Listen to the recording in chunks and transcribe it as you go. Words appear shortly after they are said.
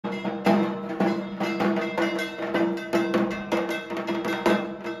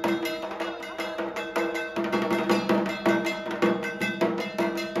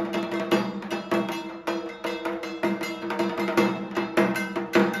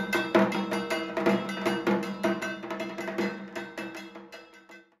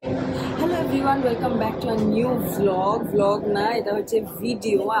Everyone, welcome back to a new blog না, এটা হচ্ছে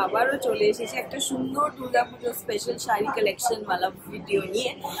ভিডিও। আবারও চলে এসেছি একটা সুন্দর দুর্গাপুজো স্পেশাল শাড়ি কালেকশনওয়ালা ভিডিও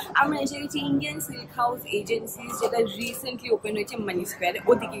নিয়ে। আমরা এসে গেছি ইন্ডিয়ান সিল্ক হাউস এজেন্সিস, যেটা রিসেন্টলি ওপেন হয়েছে মানি স্কোয়ারে।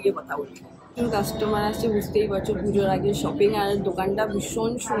 ওদিকে গিয়ে কথা বলি। কাস্টমার আসছে, বুঝতেই পারছো পুজোর আগে শপিং। আর দোকানটা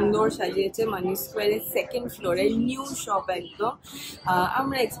ভীষণ সুন্দর সাজিয়েছে মানি স্কোয়ারের সেকেন্ড ফ্লোরে, নিউ শপ একদম।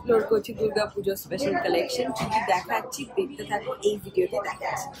 আমরা এক্সপ্লোর করছি দুর্গাপুজো স্পেশাল কালেকশন। কি দেখাচ্ছি দেখতে থাকো, এই ভিডিওতে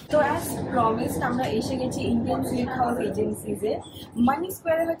দেখাচ্ছি। তো অ্যাজ প্রমিসড আমরা এসে গেছি ইন্ডিয়ান সিল্ক হাউস এজেন্সিজে। মানি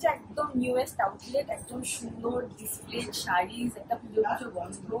স্কোয়ারে হচ্ছে একদম নিউয়েস্ট আউটলেট, একদম সুন্দর ডিসপ্লে শাড়িজ, একটা পুজো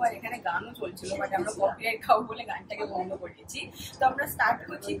বন্ধ। আর এখানে গানও চলছিল, বাট আমরা কপিরাইট খাবো বলে গানটাকে বন্ধ করেছি। তো আমরা স্টার্ট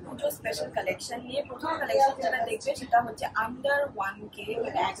করছি পুজো স্পেশাল কালেকশন নিয়ে। প্রথম কালেকশন যেটা দেখবে সেটা হচ্ছে আন্ডার 1K,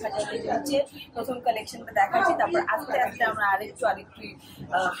 মানে 1000 হচ্ছে প্রথম কালেকশনটা দেখাচ্ছি। তারপর আস্তে আস্তে আমরা আরেকটু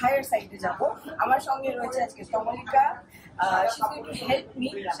হায়ার সাইডে যাবো। আমার সঙ্গে রয়েছে আজকে তমলিকা। হেল্প মি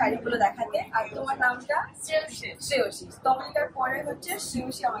শাড়িগুলো দেখাতে। আর তোমার নামটা শ্রেয়সী। তমলিকার পরে হচ্ছে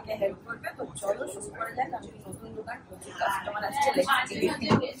শ্রেয়সী আমাকে হেল্প করবে। তো চলো শুরু করে যাক। আমি নতুন দোকান, প্রচুর কাস্টমার আসছে।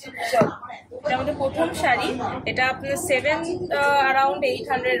 এটা আমাদের প্রথম শাড়ি। এটা আপনার 7 around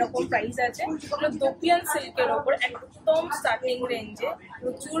 800 এরকম প্রাইস আছে। দোপিয়ান সিল্কের ওপর একদম স্টার্টিং রেঞ্জে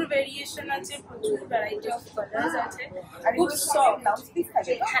প্রচুর ভেরিয়েশন আছে, প্রচুর ভ্যারাইটি অফ কালার্স আছে। আর খুব সফট ব্লাউজ পিস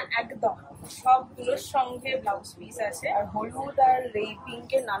থাকে। হ্যাঁ, একদম সবগুলোর সঙ্গে ব্লাউজ পিস আছে। আর হলুদ আর এই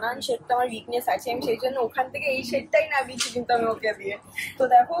পিঙ্কের নানান শেডটা আমার উইকনেস আছে, আমি সেই জন্য ওখান থেকে এই শেডটাই নামিয়েছি কিন্তু আমি ওকে দিয়ে। তো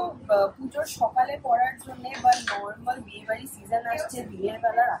দেখো, পুজোর সকালে পরার জন্য বা নর্মাল বিয়ে বাড়ি সিজন আসছে, দিনের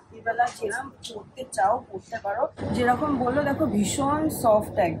বেলা রাত্রিবেলা যেরকম পরতে চাও পরতে পারো। যেরকম বললো দেখো, ভীষণ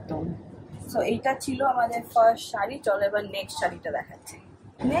সফট একদম। সো এইটা ছিল আমাদের ফার্স্ট শাড়ি। চলো এবার নেক্সট শাড়িটা দেখাচ্ছি।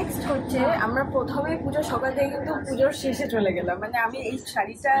 নেক্সট হচ্ছে, আমরা প্রথমে পুজোর সকাল থেকে কিন্তু পুজোর শেষে চলে গেলাম। মানে আমি এই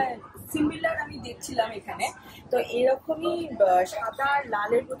শাড়িটা সিমিলার আমি দেখছিলাম এখানে। তো এরকমই সাদা আর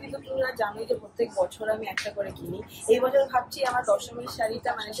লালের প্রতি তো তোমরা জানোই যে প্রত্যেক বছর আমি একটা করে কিনি। এই বছর ভাবছি আমার দশমীর শাড়িটা,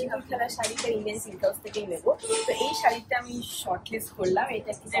 মানে সেই খেলার শাড়িটা ইন্ডিয়ান সিল্ক হাউস থেকে নেবো। তো এই শাড়িটা আমি শর্টলিস্ট করলাম।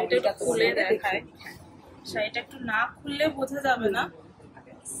 এটা খুলে দেখায়। শাড়িটা একটু না খুললে বোঝা যাবে না।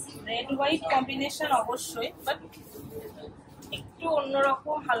 রেড হোয়াইট কম্বিনেশন অবশ্যই, বাট একটু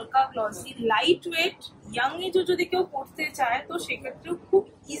অন্যরকম, হালকা গ্লসি, লাইট ওয়েট। ইয়াং এজও যদি কেউ পড়তে চায় তো সেক্ষেত্রেও খুব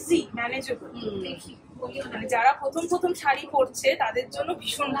ইজি ম্যানেজেবল। মানে যারা প্রথম শাড়ি পরছে তাদের জন্য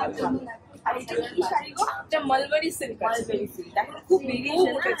ভীষণ ভালো। আর এটা কি শাড়ি গো? এটা মালবারি সিল্ক। এখন খুব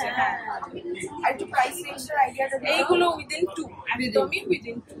ভেরিয়েশন উঠেছে। হ্যাঁ, আর একটু প্রাইস রেঞ্জের আইডিয়াটা এইগুলো উইদিন 2, একদমই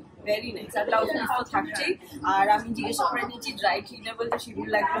উইদিন 2। Very nice. আর ব্লাউজ পিস তো থাকছেই। আর আমি জিজ্ঞাসা করে নিয়েছি ড্রাই ক্লিনেবল তো সিঁদুর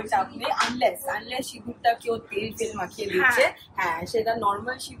লাগবে চাপ নেই, আনলেস সিঁদুরটা কেউ তেল মাখিয়ে দিচ্ছে। হ্যাঁ, সেটা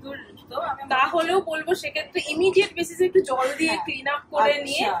নর্মাল সিঁদুর তো আমি তাহলেও বলবো সেক্ষেত্রে ইমিডিয়েট বেসিসে একটু জল দিয়ে ক্লিন আপ করে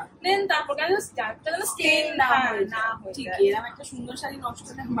নিয়ে দেন তারপর স্টেন না হয়। ঠিক, এরকম একটা সুন্দর শাড়ি নষ্ট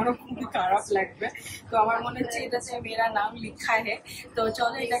হলে আমারও খুবই খারাপ লাগবে। তো আমার মনে হচ্ছে এটাতে মেয়েরা নাম লিখা হে। তো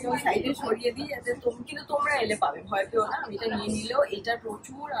চলো এটাকে আমি সাইডে সরিয়ে দিই, যাতে কিন্তু তোমরা এলে পাবে, ভয় পেও না। আমি এটা নিয়ে নিলেও এটা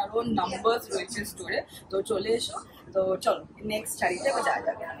প্রচুর আরো নাম্বারস রয়েছে স্টোরে। তো চলে এসো। তো চলো নেক্সট শাড়িটা যাওয়া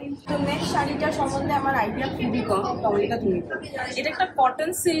যাবে। তো নেক্সট শাড়িটা সম্বন্ধে আমার আইডিয়া খুবই কম। তমলিকা তুমি বলো। এটা একটা কটন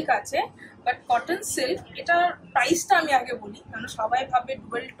সিল্ক আছে, বাট কটন সিল্ক এটার প্রাইসটা আমি আগে বলি, কারণ সবাই ভাবে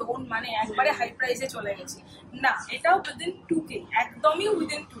ডুয়েল টোন মানে একবারে হাই প্রাইসে চলে গেছি। না, এটাও উইদিন 2K, একদমই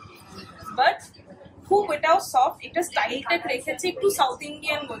উইদিন 2K। বাট খুব এটাও সফট। এটা স্টাইলটা রেখেছে একটু সাউথ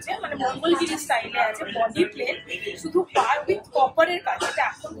ইন্ডিয়ান বলছে, মানে মঙ্গলগিরি স্টাইলে আছে। বডি প্লেন, শুধু পার উইথ কপারের কাজ। এটা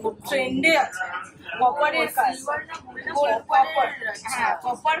এখন খুব ট্রেন্ডে আছে, কপারের কাজ। হ্যাঁ,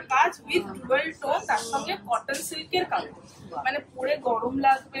 কপার কাজ উইথ ডুয়েল টোন, তার সঙ্গে কটন সিল্কের কাজ। মানে পরে গরম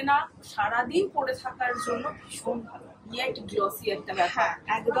লাগবে না, সারাদিন পরে থাকার জন্য ভীষণ ভালো। একটু গ্লসি একটা ব্যাপার।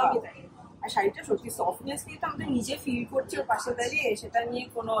 একদমই তাই। আর শাড়িটা সত্যি সফটনেস দিয়ে তো আমাদের নিজে ফিল করছি ওর পাশে দাঁড়িয়ে, সেটা নিয়ে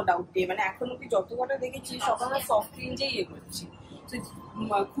কোনো ডাউট নেই। মানে এখন অব্দি যত কটা দেখেছি সব আমরা সফট রেঞ্জেই ইয়ে করছি।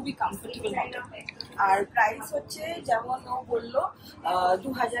 খুবই কমফোর্টেবল হবে। আর প্রাইস হচ্ছে যেমন ও বললো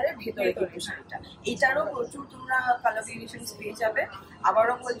 2000-এর ভেতরে কিন্তু শাড়িটা। এটারও প্রচুর তোমরা কালার ভেরিয়েশন পেয়ে যাবে।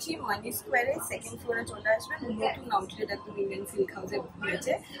 আবারও বলছি, মানি স্কোয়ারে সেকেন্ড ফ্লোরে চলে আসবেন। নতুন আউটলেট একদম ইন্ডিয়ান সিল্ক হাউসে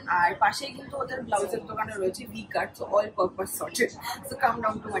হয়েছে। আর পাশেই কিন্তু ওদের ব্লাউজের দোকানে রয়েছে V cut, so all purpose sorted. So come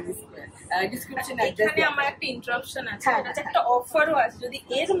down to money square. Description এখানে আমার একটা ইন্টারাপশন আছে। একটা অফারও আছে, যদি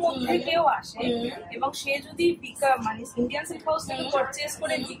এর মধ্যে কেউ আসে এবং সে যদি মানে ইন্ডিয়ান সিল্ক হাউস থেকে পারচেজ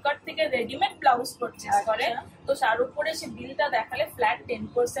করে ভিকাট থেকে রেডিমেড ব্লাউজ পারচেজ করে, তো তার উপরে সে বিলটা দেখালে flat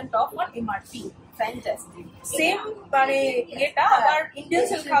 10% of on MRP. Fantastic. Same মানে এটা আবার ইন্ডিয়ান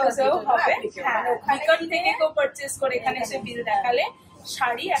সিল্ক হাউসেও হবে। হ্যাঁ, ভিকাট থেকে কেউ পারচেজ করে এখানে এসে বিল দেখালে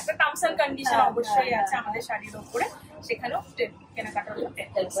শাড়ি, একটা টার্মস এন্ড কন্ডিশন অবশ্যই আছে আমাদের শাড়ির উপরে, সেখানেও কেনাকাটা হলো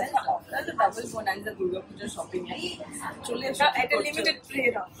 10% অফ। তাহলে ডাবল বোনান্সা দুর্গাপুজোর শপিং এ চলে এসো একটা লিমিটেড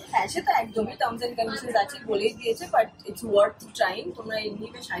পিরিয়ড অফ। হ্যাঁ সে তো একদমই টার্মস এন্ড কন্ডিশনস আছে বলেই দিয়েছে, বাট ইটস ওয়ার্থ ট্রাইং। তোমরা এমনি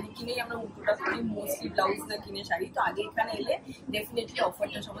শাড়ি কিনেই আমরা উল্টোটা করি, মোস্টলি ব্লাউজ না কিনে শাড়ি। তো আগে এখানে এলে ডেফিনেটলি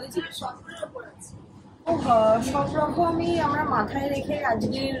অফারটা সম্বন্ধে জিজ্ঞেস করো। সব রকমই আমরা মাথায় রেখে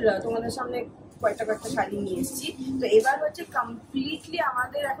আজকের তোমাদের সামনে কয়েকটা শাড়ি নিয়ে এসেছি। তো এবার হচ্ছে কমপ্লিটলি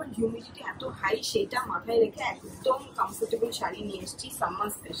আমাদের এখন হিউমিডিটি এত হাই, সেটা মাথায় রেখে একদম কমফোর্টেবল শাড়ি নিয়ে এসেছি সামার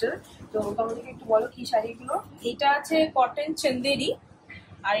স্পেশাল। তো তোমাদেরকে একটু বলো কি শাড়িগুলো। এটা আছে কটন চন্দেরি,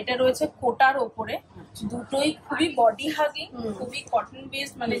 আর এটা রয়েছে কোটার ওপরে। দুটোই খুবই বডি হাগিং, খুবই কটন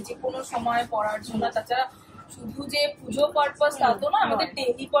বেসড, মানে যে কোনো সময় পরার জন্য। তাছাড়া শুধু যে পুজো পারপাস তা তো না, আমাদের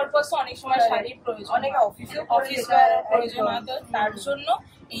ডেইলি পারপাসও অনেক সময় শাড়ির প্রয়োজন, অনেকে অফিসেও অফিস প্রয়োজন হয়। তো তার জন্য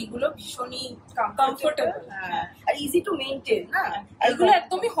এইগুলো ভীষণই comfortable R easy to maintain না। এগুলো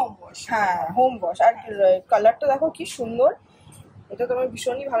একদমই হোম ওয়াশ। হ্যাঁ হোম ওয়াশ। আর কালারটা দেখো কি সুন্দর, এটা তোমার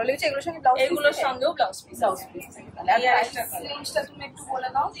ভীষণই ভালো লেগেছে। এগুলোর সঙ্গে ব্লাউজ, এগুলোর সঙ্গেও ব্লাউজ পিস রেঞ্জটা তুমি একটু বলে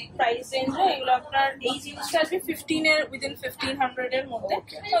দাও। প্রাইস রেঞ্জে এগুলো আপনার এই জিনিসটা আসবে 15 এর উইদিন 1500 এর মধ্যে,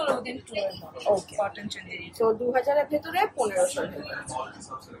 এগুলো উইদিন 2 এর মধ্যে। ওকে কটন চন্দেরি তো 2000 এর ভেতরে 1500 এর ভেতরে।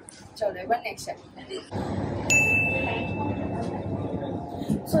 চলো এবার নেক্সট শাড়ি।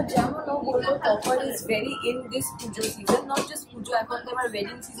 So যেমন ও বললো copper is very in this Puja season, not just পুজো, এখন তো আমার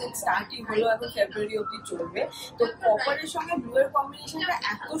ওয়েডিং সিজন স্টার্টই হলো, এখন ফেব্রুয়ারি অব্দি চলবে। তো কপারের সঙ্গে ব্লু এর কম্বিনেশনটা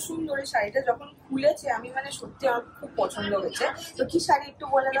এত সুন্দর, এই শাড়িটা যখন খুলেছে আমি মানে সত্যি আমার খুব পছন্দ হয়েছে। তো কি শাড়ি একটু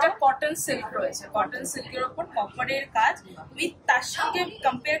বলে দাও। এটা কটন সিল্ক রয়েছে, কটন সিল্কের ওপর কপারের কাজ, উইথ তার সঙ্গে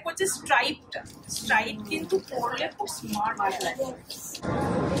কম্পেয়ার করছে স্ট্রাইপটা। স্ট্রাইপ কিন্তু পরলে খুব স্মার্ট লাগে,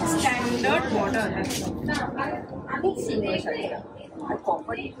 স্ট্যান্ডার্ড বর্ডার একদম। খুব সুন্দর শাড়িটা। আর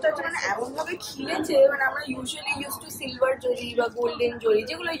কপারটা মানে এমন ভাবে খিলেছে, মানে আমরা ইউজুয়ালি ইউজ টু সিলভার জরি বা গোল্ডেন জরি,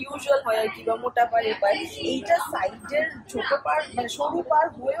 যেগুলো ইউজুয়াল হয় আর কি, বা মোটা পার এপার। এইটা সাইডের ছোট পার মানে সরু পার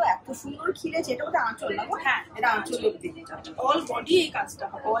হয়েও এত সুন্দর খিলেছে। এটা ওটা আঁচল না? হ্যাঁ এটা আঁচলের দিকে অল বডি এই কাজটা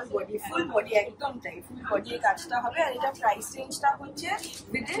হবে, অল বডি ফুল বডি একদম তাই, ফুল বডি এই কাজটা হবে। আর এটা প্রাইস রেঞ্জটা হচ্ছে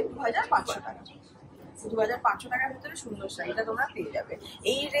উইদিন 2500 টাকা। 2500 টাকার ভিতরে সুন্দর শাড়িটা তোমরা পেয়ে যাবে।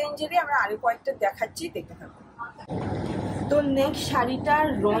 এই রেঞ্জেরই আমরা আরো কয়েকটা দেখাচ্ছি, দেখতে থাকো। তো নেক্সট শাড়িটার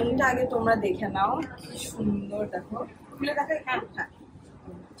রংটা আগে তোমরা দেখে নাও, কি সুন্দর দেখো, খুলে দেখো। হ্যাঁ হ্যাঁ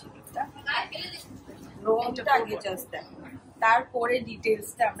রংটা আগে জাস্ট দেখো, তারপরে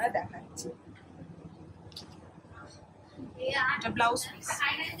ডিটেলসটা আমরা দেখাচ্ছি। এটা ব্লাউজ পিস।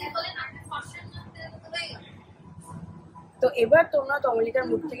 তো এবার তোমরা তমলিকার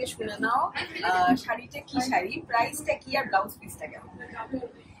মুখ থেকে শুনে নাও শাড়িটা কি শাড়ি, প্রাইসটা কি, আর ব্লাউজ পিসটা কেমন।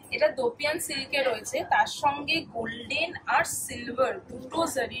 এটা দোপিয়ান সিল্কে রয়েছে, তার সঙ্গে গোল্ডেন আর সিলভার দুটো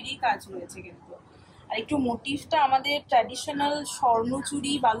জারিরই কাজ রয়েছে কিন্তু। আর একটু মোটিভটা আমাদের traditional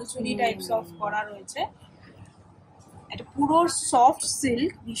Swarnachari Baluchari types of করা রয়েছে। এটা পুরো সফট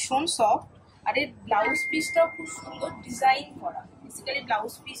সিল্ক, ভীষণ সফট। আর এর ব্লাউজ পিসটাও খুব সুন্দর ডিজাইন করা। বেসিক্যালি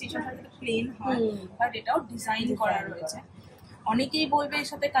ব্লাউজ পিস এসব সাথে প্লেন হয়, বাট এটাও ডিজাইন করা রয়েছে। অনেকেই বলবে এর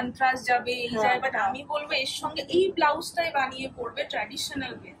সাথে কন্ট্রাস্ট যাবে এই যায়, বাট আমি বলবো এর সঙ্গে এই ব্লাউজটাই বানিয়ে পড়বে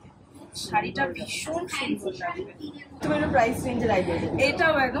ট্র্যাডিশনাল ওয়েতে। শাড়িটা ভীষণ সুন্দর লাগবে। তুমি একটু প্রাইস রেঞ্জের আইডিয়া দিও।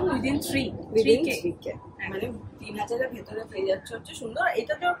 এটাও একদম উইদিন 3K, মানে 3000 এর ভেতরে পেয়ে যাচ্ছে, হচ্ছে সুন্দর।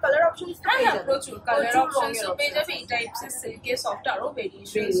 এটা তো কালার অপশন হ্যাঁ হ্যাঁ প্রচুর কালার অপশনসও পেয়ে যাবে। এই টাইপসের সিল্কের সফট আরো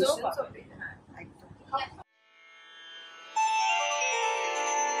ভেরিয়েশনসও পাবে। হ্যাঁ একদম।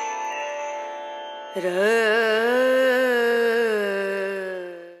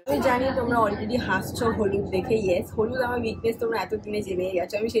 আমি জানি তোমরা অলরেডি হাসছো হলুদ দেখে। ইয়েস, হলুদ আমার উইকনেস তোমরা এতদিনে জেনেই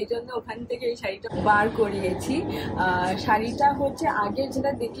গেছো। আমি সেই জন্য ওখান থেকে এই শাড়িটা বার করিয়েছি। শাড়িটা হচ্ছে আগের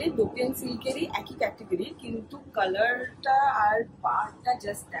যেটা দেখলে দোপিয়ান সিল্কেরই একই ক্যাটাগরি, কিন্তু কালারটা আর পার্টটা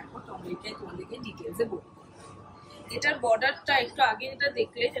জাস্ট দেখো। তোমাদেরকে ডিটেলসে বলি। এটার বর্ডারটা একটু আগে যেটা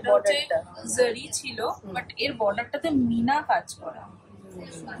দেখলে সেটা হচ্ছে জারি ছিল, বাট এর বর্ডারটাতে মিনা কাজ করা।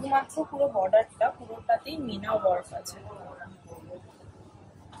 শুধুমাত্র পুরো বর্ডারটা পুরোটাতেই মিনা ওয়ার্ক আছে।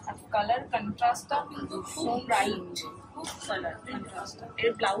 আর কালার কন্ট্রাস্টটা কিন্তু খুব ব্রাইট, খুব কালার কন্ট্রাস্টটা।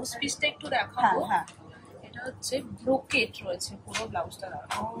 এর ব্লাউজ পিসটা একটু দেখাবো। হ্যাঁ এটা হচ্ছে ব্রোকেট রয়েছে পুরো ব্লাউজটা,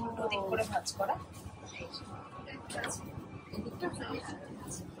 দুটো দিক করে ভাঁজ করা।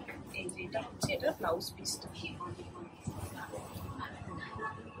 এই যে এটা হচ্ছে এটার ব্লাউজ পিসটা,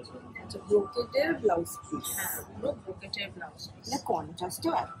 ব্রোকেটের ব্লাউজ পিস। হ্যাঁ পুরো ব্রোকেটের ব্লাউজ পিস। না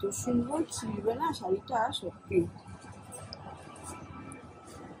কন্ট্রাস্টও এত সুন্দর ছিলবে না শাড়িটা, সত্যি।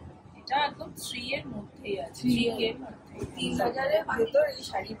 এটা একদম 3 এর মধ্যেই আছে, 3K এর মধ্যে। 3000 এর ভেতর এই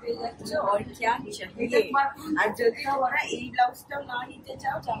শাড়ি পেয়ে যাচ্ছে। আর क्या चाहिए। আর যদি তোমরা এই ব্লাউজটাও না নিতে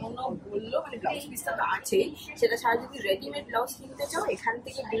চাও, যেমন ও বললো, মানে ব্লাউজ পিসটা তো আছেই, সেটা ছাড়া যদি রেডিমেড ব্লাউজ কিনতে চাও, এখান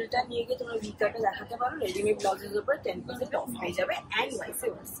থেকে বিলটা নিয়ে গিয়ে তোমরা উইকারটা দেখাতে পারো। রেডিমেড ব্লাউজের উপর 10% অফ হয়ে যাবে, অ্যান্ড ভাইস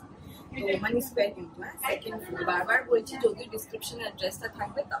ভার্সা। তো মানি স্কোয়ার কিন্তু সেকেন্ড ফ্লোর, বারবার বলছি যদি ডিসক্রিপশনে অ্যাড্রেসটা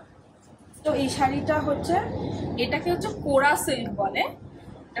থাকবে তা। তো এই শাড়িটা হচ্ছে, এটাকে হচ্ছে কোরা সিল্ক বলে।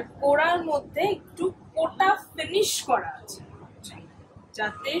 এটা কোরার মধ্যে একটু কোটা ফিনিশ করা আছে,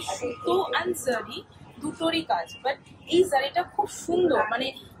 যাতে সুতো অ্যান্ড জারি দুটোরই কাজ। বাট এই জারিটা খুব সুন্দর, মানে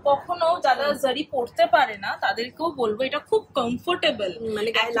কখনো যারা জারি পরতে পারে না তাদেরকেও বলবো এটা খুব কমফোর্টেবল, মানে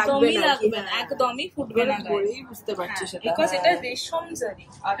একদমই লাগবে না, একদমই ফুটবে না গায়ে। বুঝতে পারছি সেটা, বিকজ এটা রেশম জারি,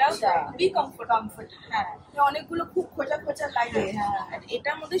 এটা খুবই কমফোর্ট। হ্যাঁ, অনেকগুলো খুব খোঁচা খোঁচা লাগে। হ্যাঁ,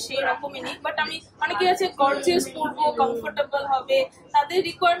 এটার মধ্যে সেই রকমই নেই। বাট আমি অনেকে আছে গর্জিয়াস পরবো, কমফোর্টেবল হবে, তাদের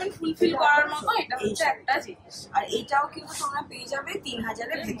রিকোয়ারমেন্ট ফুলফিল করার মতো এটা হচ্ছে একটা জিনিস। আর এটাও কিন্তু তোমরা পেয়ে যাবে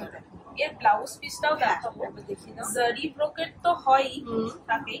 3000-এর ভেতরে। এর ব্লাউজ পিসটাও দেখাবো, জারি ব্রোকেট তো হয়ই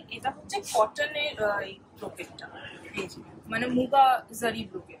থাকে, এটা হচ্ছে কটনের এই ব্রোকেটটা, মানে মুগা জারি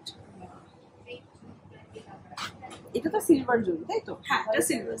ব্রোকেট। এটা তো সিলভার জরি, তাই তো? হ্যাঁ, এটা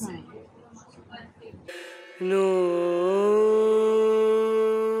সিলভার।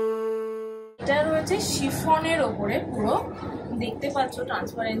 এটা রয়েছে শিফনের ওপরে, পুরো দেখতে পাচ্ছ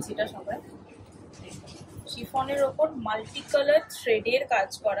ট্রান্সপারেন্সিটা সবাই। শিফনের ওপর মাল্টি কালার থ্রেডের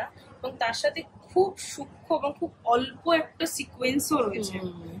কাজ করা, এবং তার সাথে খুব সূক্ষ্ম এবং খুব অল্প একটা সিকোয়েন্সও রয়েছে,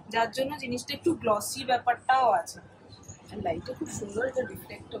 যার জন্য জিনিসটা একটু গ্লসি ব্যাপারটাও আছে। লাইটটা খুব সুন্দর, এটা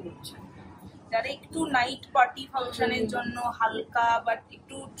রিফ্লেক্টও হচ্ছে। যারা একটু নাইট পার্টি ফাংশনের জন্য হালকা বাট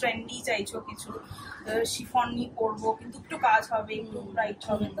একটু ট্রেন্ডি চাইছো কিছু, শিফন নিয়ে পরবো কিন্তু একটু কাজ হবে, একটু ব্রাইট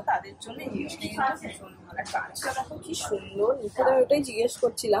হবে, তো তাদের জন্য এই জিনিসটা কিন্তু ভীষণ ভালো। কাজটা দেখো কি সুন্দর, নিচে আমি ওটাই জিজ্ঞেস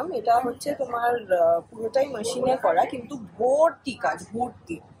করছিলাম। এটা হচ্ছে তোমার পুরোটাই মেশিনে করা, কিন্তু ভর্তি কাজ,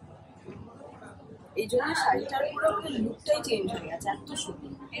 ভর্তি। এই জন্য শাড়িটার পুরো লুকটাই চেঞ্জ হয়ে গেছে, এত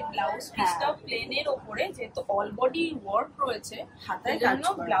সুন্দর। এই ব্লাউজ পিসটাও প্লেনের ওপরে, যেহেতু অল বডি ওয়ার্ক রয়েছে, হাতায় জন্য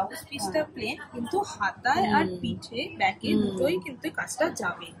ব্লাউজ পিসটা প্লেন, কিন্তু হাতায় আর পিঠে ব্যাকে দুটোই কিন্তু কাজটা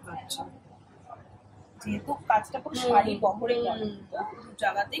যাবে। আচ্ছা, যেহেতু কাজটা খুব শাড়ি বহরে যাবে, তো দু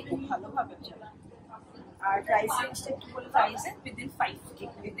জায়গাতেই খুব ভালোভাবে যাবে। আর প্রাইস রেঞ্জটা একটু বলে, প্রাইসে উইদিন 5K,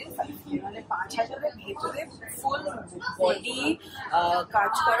 মানে 5000-এর ভেতরে ফুল বডি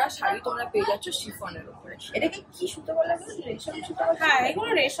কাজ করা শাড়ি তোমরা পেয়ে যাচ্ছ শিফনের উপরে। এটাকে কি সুতো বলা হয়? রেশম সুতো? হ্যাঁ, এগুলো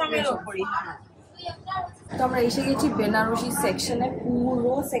রেশমের ওপরই। হ্যাঁ, তো আমরা এসে গেছি বেনারসি সেকশনে।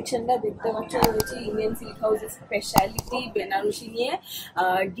 পুরো সেকশনটা দেখতে পাচ্ছ রয়েছে ইন্ডিয়ান সিল্ক হাউসের স্পেশালিটি বেনারসি নিয়ে।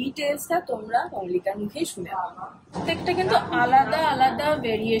 ডিটেলসটা তোমরা মল্লিকার মুখেই শুনে পাবো। প্রত্যেকটা কিন্তু আলাদা আলাদা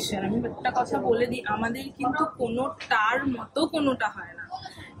ভেরিয়েশন। আমি একটা কথা বলে দিই, আমাদের কিন্তু কোনোটার মতো কোনোটা হয় না,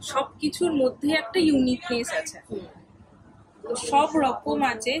 সবকিছুর মধ্যে একটা ইউনিকনেস আছে। তো সব রকম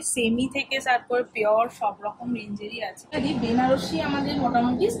আছে, সেমি থেকে তারপর পিওর, সব রকম রেঞ্জেরই আছে। বেনারসি আমাদের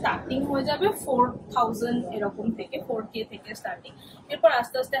মোটামুটি স্টার্টিং হয়ে যাবে 4000 এরকম থেকে, 4K থেকে স্টার্টিং। এরপর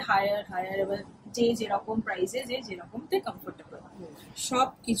আস্তে আস্তে হায়ার এবার যে যেরকম প্রাইসে যে যেরকমতে কমফোর্টেবল। সব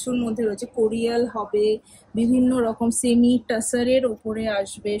কিছুর মধ্যে রয়েছে, কোরিয়াল হবে, বিভিন্ন রকম সেমি টাসারের ওপরে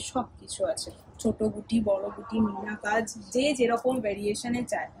আসবে, সব কিছু আছে। ছোট গুটি, বড় গুটি, মিনা কাজ, যে যেরকম ভেরিয়েশনে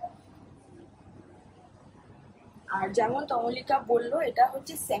চায়। আর যেমন তমলিকা বললো, এটা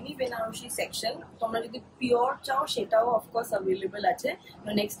হচ্ছে সেমি বেনারসি সেকশন। তোমরা যদি পিওর চাও সেটাও অফকোর্স অ্যাভেলেবেল আছে।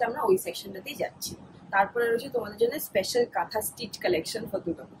 নেক্সট আমরা ওই সেকশনটাতেই যাচ্ছি। তারপরে রয়েছে তোমাদের জন্য স্পেশাল কাঁথা স্টিচ কালেকশন ফর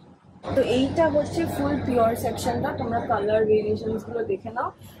দুর্গা পুজো। তো এইটা হচ্ছে ফুল পিওর সেকশনটা। তোমরা কালার ভেরিয়েশনস গুলো দেখে নাও।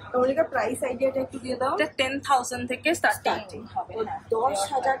 তমলিকা প্রাইস আইডিয়াটা একটু দিয়ে দাও। 10,000 থেকে স্টার্টিং হবে,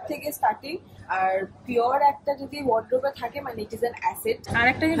 10,000 থেকে স্টার্টিং। আর পিওর একটা যদি ওয়ার্ডরোবে থাকে, মানে ইট ইজ অ্যান অ্যাসেট। আর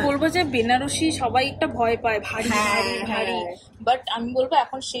একটা আমি বলবো যে বেনারসি সবাই একটা ভয় পায়, ভারী ভারী ভারী, বাট আমি বলবো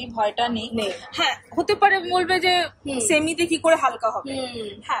এখন সেই ভয়টা নেই। হ্যাঁ, হতে পারে বলবে যে সেমিতে কি করে হালকা হবে,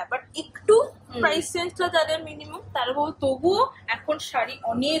 হ্যাঁ, বাট একটু প্রাইস চেঞ্জটা যাদের মিনিমাম, তারা তবুও এখন শাড়ি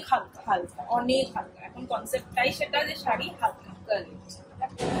অনেক হালকা, অনেক হালকা। এখন কনসেপ্টটাই সেটা যে শাড়ি হালকা।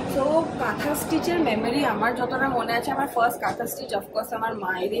 তো কাঁথা স্টিচের মেমোরি আমার যতটা মনে আছে, আমার ফার্স্ট কাঁথা স্টিচ অফকোর্স আমার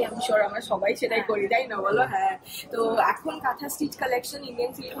মায়েরই, আমি শিওর আমরা সবাই সেটাই করি, তাই না বলো? হ্যাঁ। তো এখন কাঁথা স্টিচ কালেকশন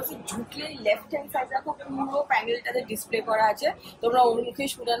ইন্ডিয়ান সিল্ক হাউসে ঢুকলে লেফট হ্যান্ড সাইড দেখো পুরো প্যানেলটাতে ডিসপ্লে করা আছে। তোমরা ওর মুখে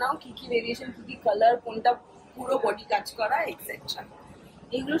শুনে নাও কি কি ভেরিয়েশন, কি কি কালার, কোনটা পুরো বডি কাজ করা, এক্সেট্রা।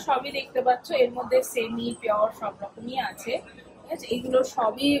 এগুলো সবই দেখতে পাচ্ছ। এর মধ্যে সেমি, পিওর সব রকমই আছে, ঠিক আছে? এগুলো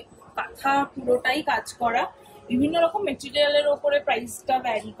সবই কাঁথা পুরোটাই কাজ করা। বিভিন্ন রকম মেটেরিয়ালের ওপরে প্রাইসটা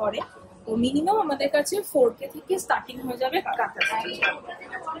ভ্যারি করে। তো মিনিমাম আমাদের কাছে 4K থেকে স্টার্টিং হয়ে যাবে কাঁথা স্টিচ।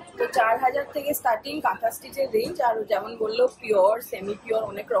 তো 4000 থেকে স্টার্টিং কাঁথা স্টিচের রেঞ্জ। আর যেমন বললো পিওর, সেমি পিওর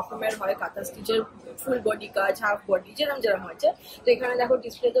অনেক রকমের হয় কাঁথা স্টিচের, ফুল বডি কাজ, হাফ বডি, যেরকম হয়েছে। তো এখানে দেখো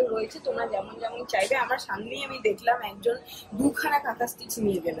ডিসপ্লেতে রয়েছে, তোমরা যেমন যেমন চাইবে। আমার সামনেই আমি দেখলাম একজন 2খানা কাঁথা স্টিচ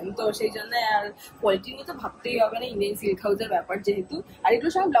নিয়ে গেলেন, তো সেই জন্য আর কোয়ালিটি নিয়ে তো ভাবতেই হবে না, ইন্ডিয়ান সিল্ক হাউসের ব্যাপার যেহেতু। আর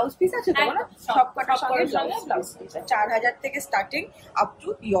এগুলোর সঙ্গে ব্লাউজ পিস আছে তো, না? সব কটার সঙ্গে ব্লাউজ পিস। 4000 থেকে starting up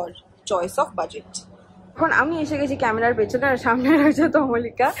to pure choice of budget. এখন আমি এসে গেছি ক্যামেরার পেছনে, আর সামনে রয়েছে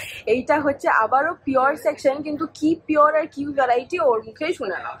তমলিকা। এইটা হচ্ছে আবারও পিওর সেকশন, কিন্তু কি পিওর আর কি ভ্যারাইটি ওর মুখেই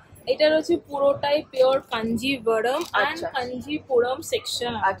শুনে না। এটা রয়েছে পুরোটাই pure Kanjivaram and Kanchipuram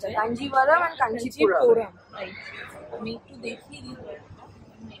section. আচ্ছা, কাঞ্জিভারাম এন্ড কাঞ্জিপুরম। আমি একটু দেখিয়ে দিই।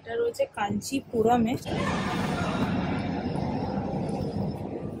 এটা রয়েছে কাঞ্জিপুরমে।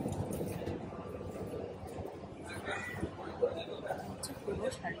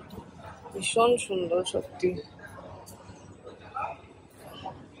 ভীষণ সুন্দর সত্যি।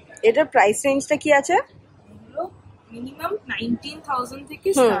 এটার প্রাইস রেঞ্জটা কি আছে? মিনিমাম 19,000 থেকে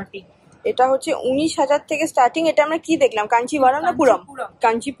স্টার্টিং। এটা হচ্ছে 19,000 থেকে স্টার্টিং। এটা আমরা কি দেখলাম, কাঞ্চিভারাম না পুরম?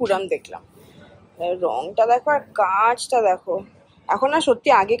 কাঞ্চিপুরম দেখলাম। রংটা দেখো আর কাজটা দেখো। এখন না সত্যি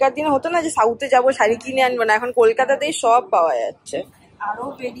আগেকার দিনে হতো না যে সাউথে যাবো শাড়ি কিনে আনবো না, এখন কলকাতাতেই সব পাওয়া যাচ্ছে। আরো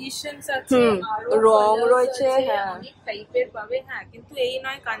ভেরিয়েশনস আছে, আরো রং রয়েছে, হ্যাঁ অনেক টাইপের পাবে। হ্যাঁ, কিন্তু এই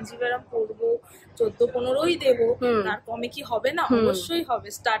নয় কাঞ্জিভারাম পরবো 14-15ই দেবো, তার কমে কি হবে না? অবশ্যই হবে।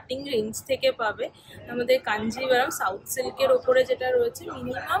 স্টার্টিং রেঞ্জ থেকে পাবে। আমাদের কাঞ্জিভারাম সাউথ সিল্কের ওপরে যেটা রয়েছে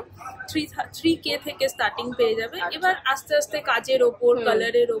মিনিমাম 3K থেকে স্টার্টিং পেয়ে যাবে। এবার আস্তে আস্তে কাজের ওপর,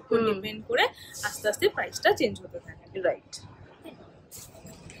 কালারের ওপর ডিপেন্ড করে আস্তে আস্তে প্রাইসটা চেঞ্জ হতে থাকে। রাইট।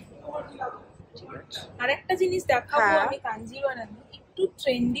 আরেকটা জিনিস দেখাবো আমি কাঞ্জিভারাম, একটু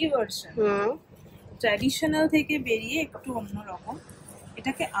ট্রেন্ডি ভার্সন। ট্র্যাডিশনাল থেকে বেরিয়ে একটু অন্যরকম।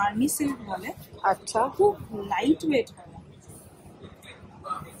 এটাকে আর্মি সিল্ক বলে। আচ্ছা, খুব লাইট ওয়েট হয়।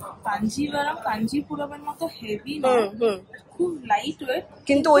 কাঞ্জিভারাম কাঞ্জিপুরমের মতো হেভি নয়, খুব লাইট ওয়েট,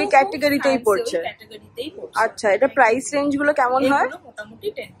 কিন্তু ওই ক্যাটাগরিতেই পড়ছে। আচ্ছা, এটা প্রাইস রেঞ্জ গুলো কেমন হয়? মোটামুটি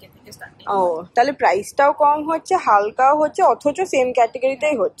 10K থেকে স্টার্টিং। ও, তাহলে প্রাইসটাও কম হচ্ছে, হালকাও হচ্ছে, অথচ সেম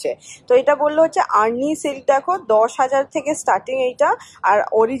ক্যাটাগরিতেই হচ্ছে। তো এটা বললো হচ্ছে আর্নি সিল্ক, দেখো 10,000 থেকে স্টার্টিং এইটা। আর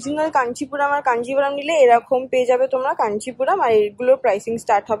অরিজিনাল কাঞ্চিপুরম আর কাঞ্জিভারাম নিলে এরকম পেয়ে যাবে তোমরা কাঞ্চিপুরম, আর এগুলোর প্রাইসিং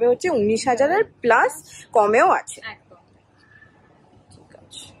স্টার্ট হবে হচ্ছে 19,000 প্লাস, কমেও আছে।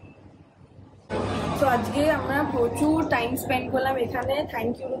 তো আজকে আমরা প্রচুর টাইম স্পেন্ড করলাম এখানে।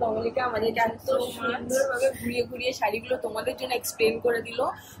 থ্যাংক ইউ তমলিকা, আমাদেরকে এত সুন্দরভাবে ঘুরিয়ে ঘুরিয়ে শাড়িগুলো তোমাদের জন্য এক্সপ্লেন করে দিল।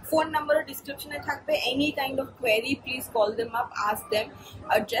 ফোন নাম্বারও ডিসক্রিপশনে থাকবে। Any kind of query please call them up, ask them.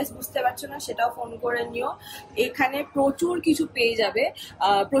 R dress বুঝতে পারছো না সেটাও ফোন করে নিও। এখানে প্রচুর কিছু পেয়ে যাবে,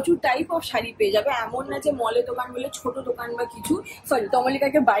 প্রচুর টাইপ অফ শাড়ি পেয়ে যাবে। এমন না যে মলে দোকান বলে ছোট দোকান বা কিছু। সরি,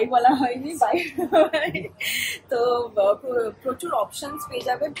 তমলিকাকে বাই বলা হয়নি, বাই। তো প্রচুর অপশনস পেয়ে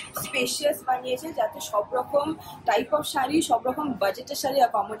যাবে। স্পেশিয়াস বানিয়েছে যাতে সব রকম টাইপ অফ শাড়ি, সব রকম বাজেটের শাড়ি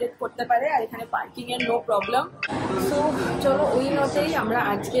অ্যাকোমোডেট করতে পারে। আর এখানে পার্কিং এর নো প্রবলেম। সো চলো, ওই নোটেই আমরা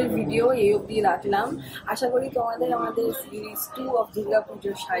আজকের ভিডিও এই অবধি রাখলাম। আশা করি তোমাদের আমাদের সিরিজ 2 অফ দুর্গা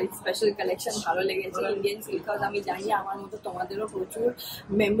পুজোর শাড়ি স্পেশাল কালেকশন ভালো লেগেছে। ইন্ডিয়ান সিল্ক হাউস, আমি জানি আমার মতো তোমাদেরও প্রচুর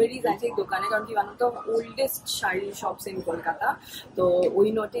মেমোরিজ আছে এই দোকানে, কারণ কি জানো তো, oldest sari shops in Kolkata. তো ওই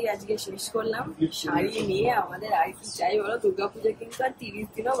নোটেই আজকে শেষ করলাম। শাড়ি নিয়ে আমাদের আর কি চাই বলো? দুর্গা পুজো কিন্তু আর 30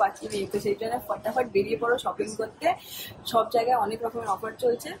 দিনও বাকি নেই। তো সেই জন্য ফটাফট বেরিয়ে পড়ো শপিং করতে। সব জায়গায় অনেক রকমের অফার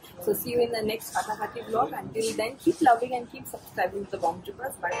চলছে। So C you in the next ফাটাফাটি blog. Until then, keep loving and keep subscribing to the Bong.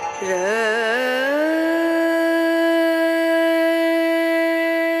 Bye.